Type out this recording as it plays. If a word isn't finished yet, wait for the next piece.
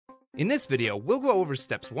In this video, we'll go over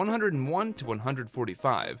steps 101 to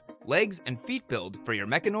 145, legs and feet build for your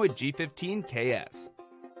Meccanoid G15KS.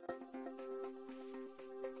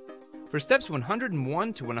 For steps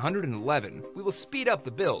 101 to 111, we will speed up the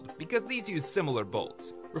build because these use similar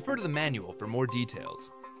bolts. Refer to the manual for more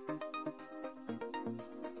details.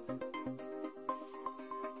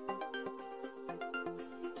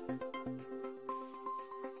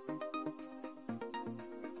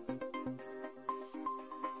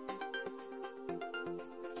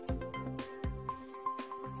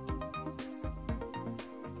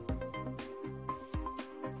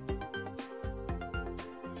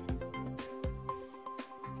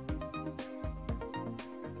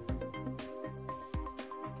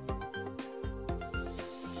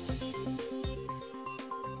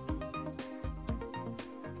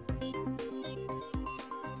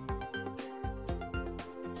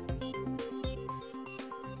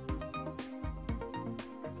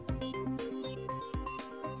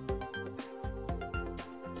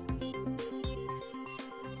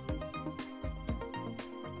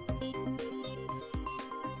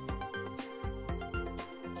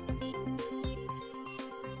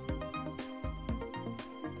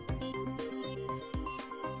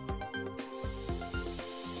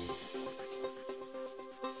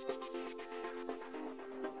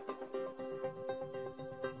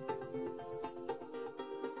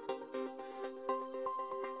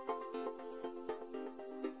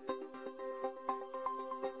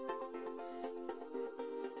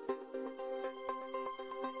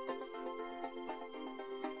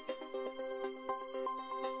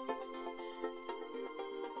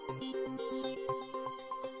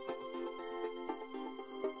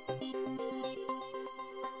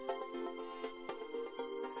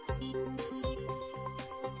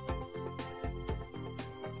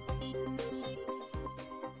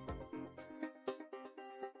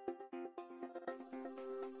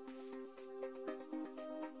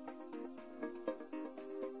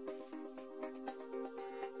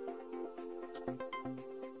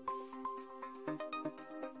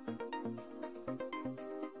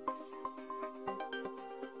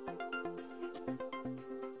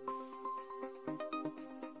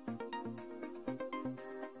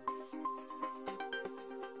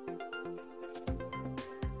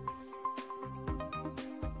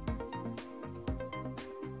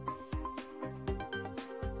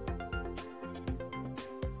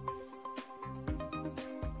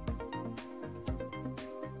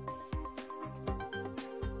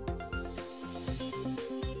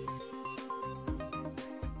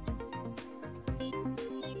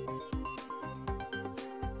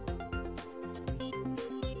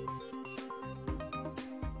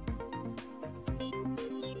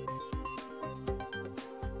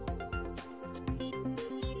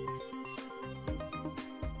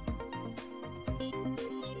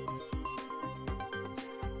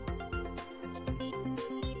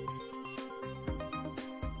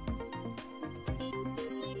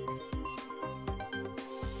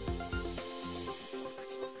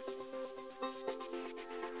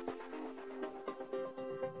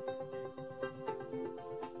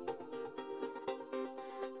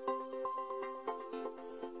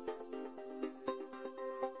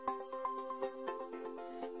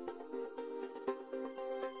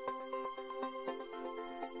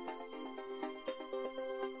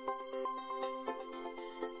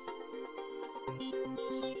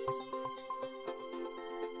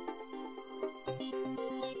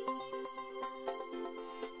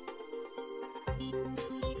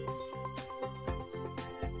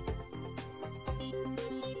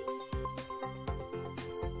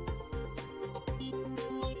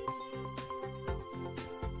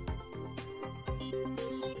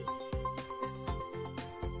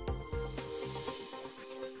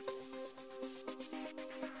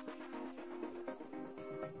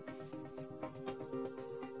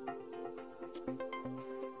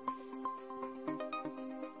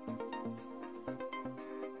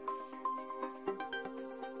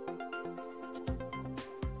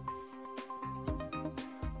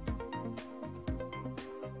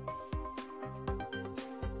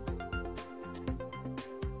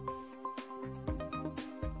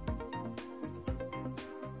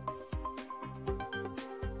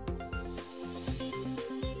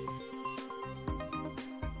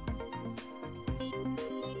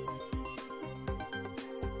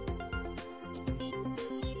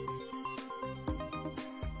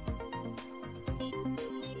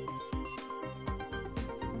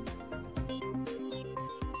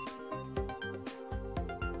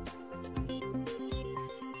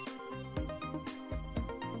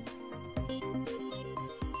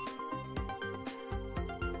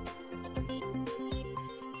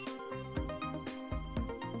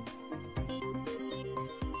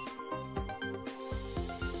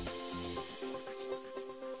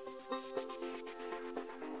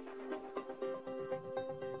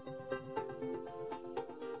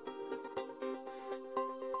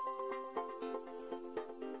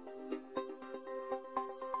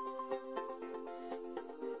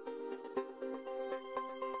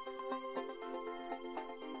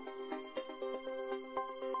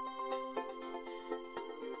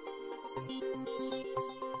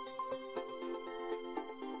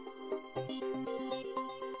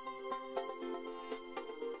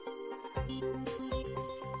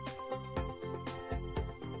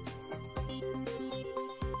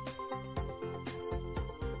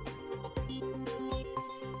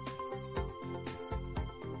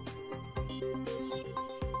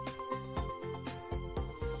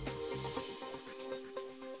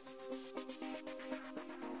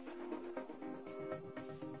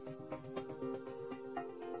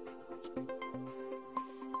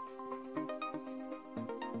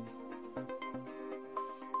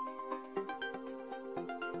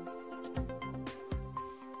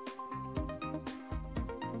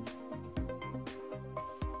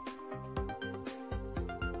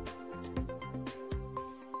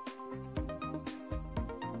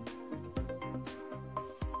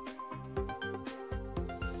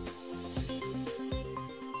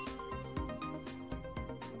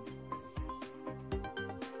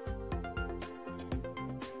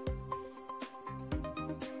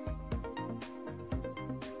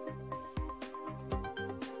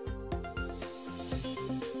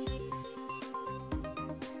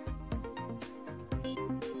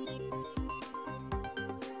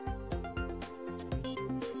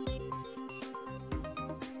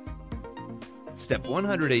 Step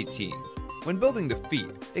 118. When building the feet,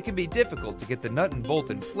 it can be difficult to get the nut and bolt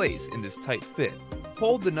in place in this tight fit.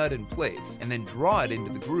 Hold the nut in place and then draw it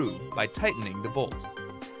into the groove by tightening the bolt.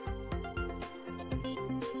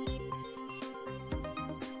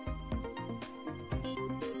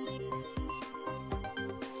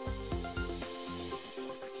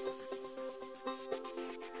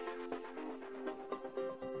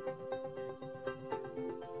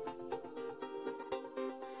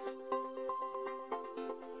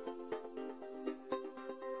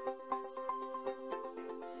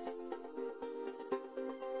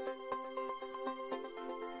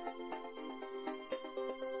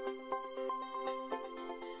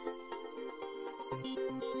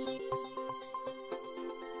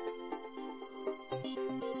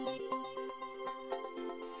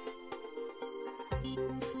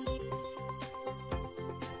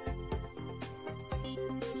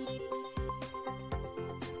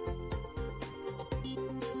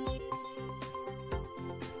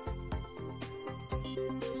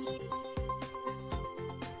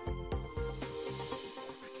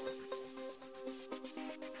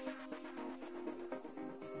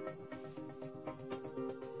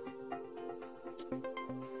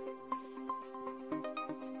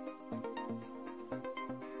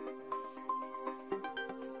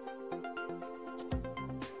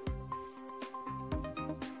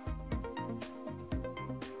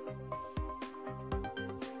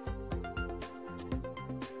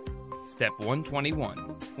 Step 121.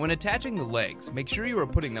 When attaching the legs, make sure you are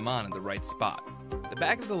putting them on in the right spot. The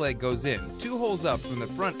back of the leg goes in 2 holes up from the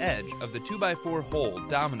front edge of the 2x4 hole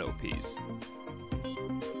domino piece.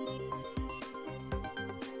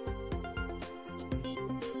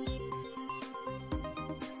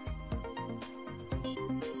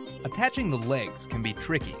 Attaching the legs can be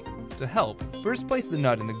tricky. To help, first place the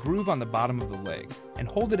nut in the groove on the bottom of the leg and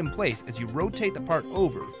hold it in place as you rotate the part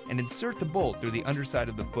over and insert the bolt through the underside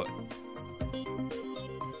of the foot.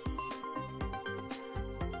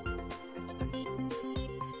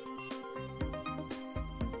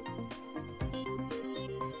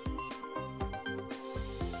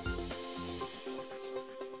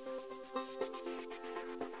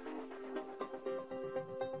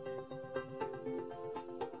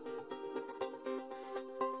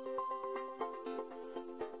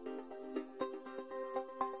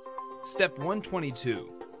 Step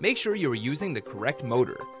 122. Make sure you are using the correct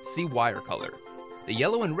motor. See wire color. The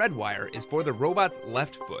yellow and red wire is for the robot's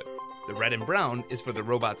left foot. The red and brown is for the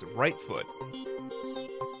robot's right foot.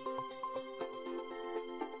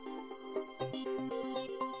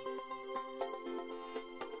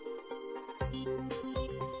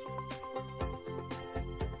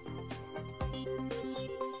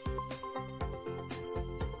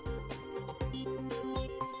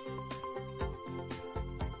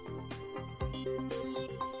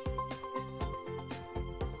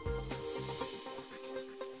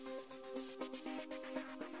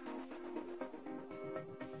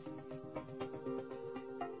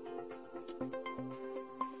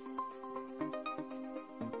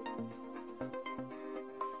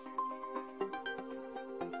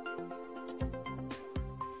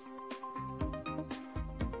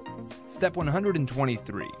 Step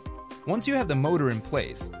 123. Once you have the motor in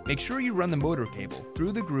place, make sure you run the motor cable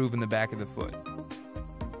through the groove in the back of the foot.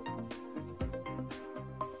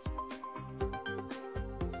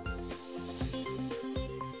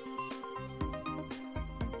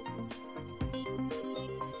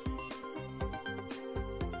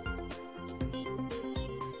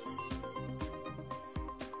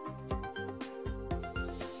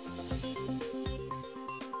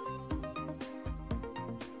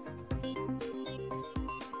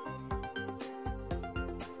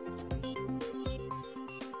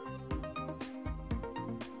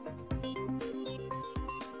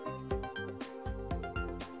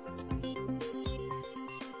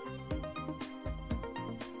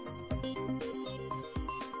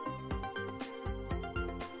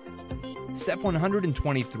 Step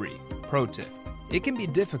 123. Pro tip. It can be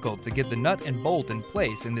difficult to get the nut and bolt in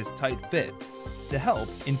place in this tight fit. To help,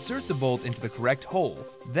 insert the bolt into the correct hole,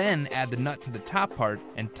 then add the nut to the top part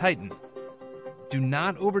and tighten. Do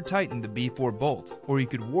not over-tighten the B4 bolt, or you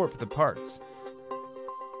could warp the parts.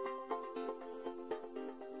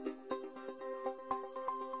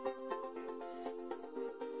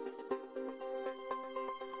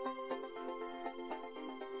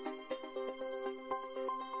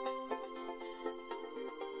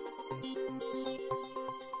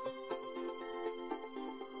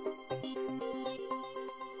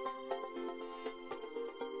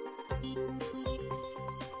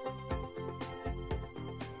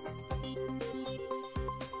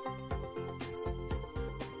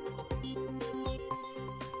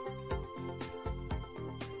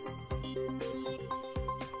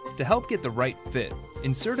 To help get the right fit,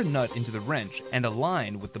 insert a nut into the wrench and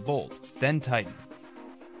align with the bolt, then tighten.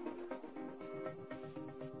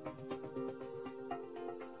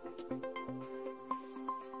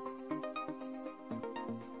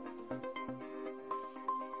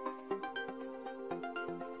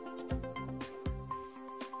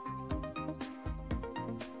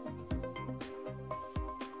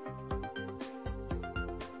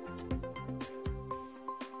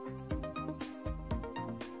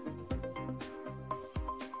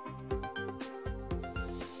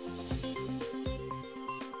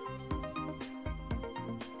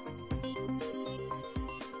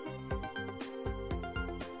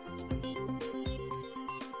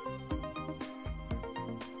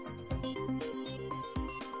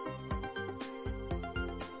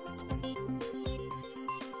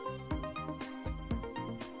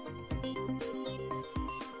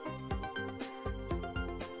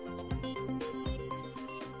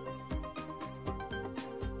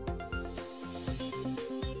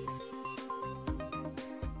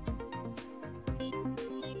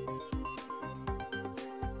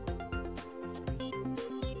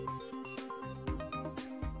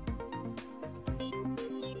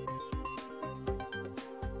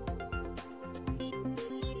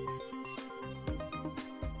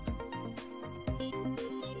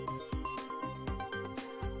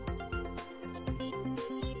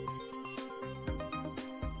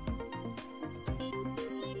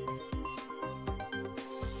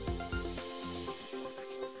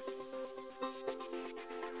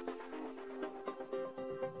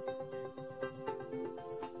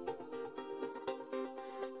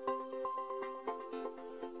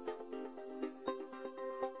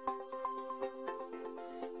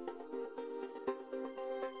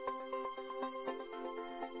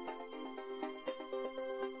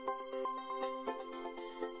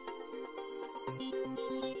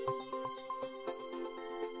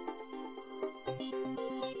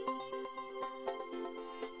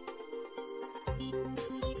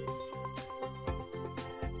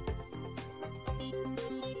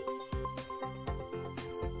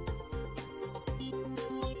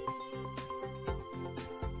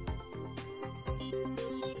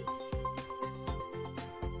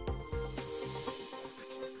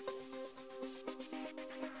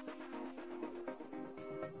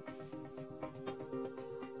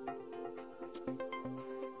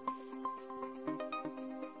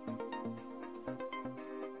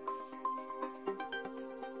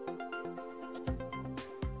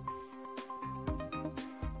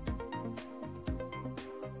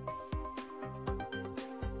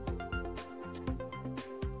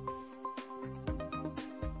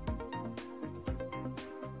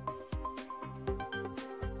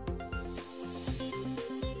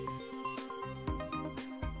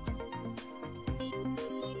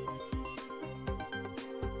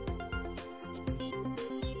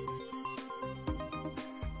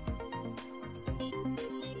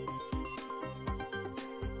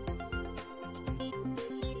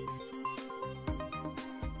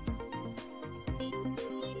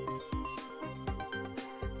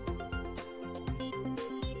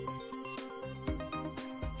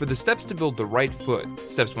 For the steps to build the right foot,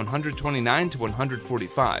 steps 129 to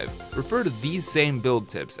 145, refer to these same build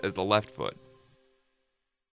tips as the left foot.